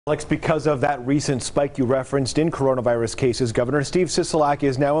Alex, because of that recent spike you referenced in coronavirus cases, Governor Steve Sisolak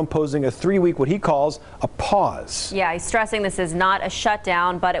is now imposing a 3-week, what he calls a pause. Yeah, he's stressing this is not a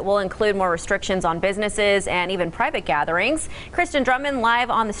shutdown, but it will include more restrictions on businesses and even private gatherings. Kristen Drummond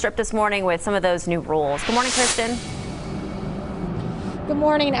live on the Strip this morning with some of those new rules. Good morning, Kristen. Good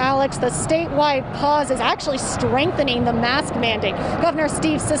morning, Alex. The statewide pause is actually strengthening the mask mandate. Governor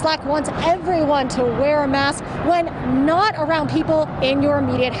Steve Sisolak wants everyone to wear a mask when not around people in your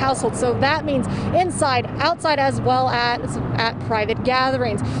immediate household. So that means inside, outside, as well as at private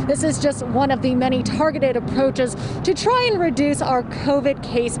gatherings. This is just one of the many targeted approaches to try and reduce our COVID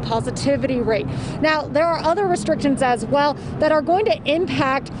case positivity rate. Now, there are other restrictions as well that are going to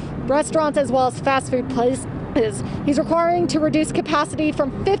impact restaurants as well as fast food places. He's requiring to reduce capacity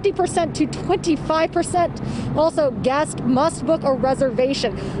from 50% to 25%. Also, guests must book a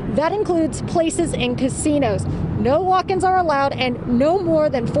reservation. That includes places in casinos. No walk-ins are allowed and no more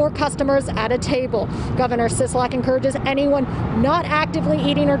than 4 customers at a table. Governor Sisolak encourages anyone not actively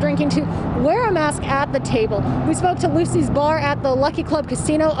eating or drinking to wear a mask at the table. We spoke to Lucy's Bar at the Lucky Club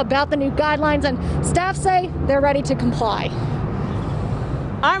Casino about the new guidelines, and staff say they're ready to comply.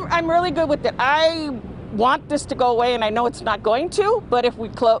 I'm really good with it. I want this to go away, and I know it's not going to, but if we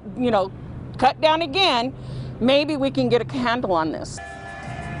cut down again, maybe we can get a handle on this.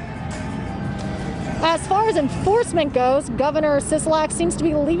 As far as enforcement goes, Governor Sisolak seems to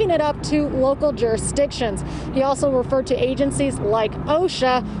be leaving it up to local jurisdictions. He also referred to agencies like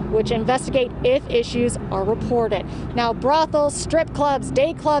OSHA, which investigate if issues are reported. Now, brothels, strip clubs,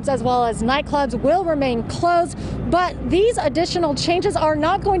 day clubs, as well as nightclubs will remain closed, but these additional changes are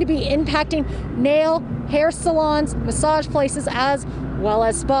not going to be impacting nail, hair salons, massage places, as well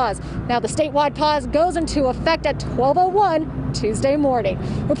as spas. Now, the statewide pause goes into effect at 12:01 Tuesday morning.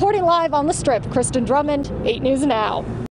 Reporting live on the Strip, Kristen Drummond, 8 News Now.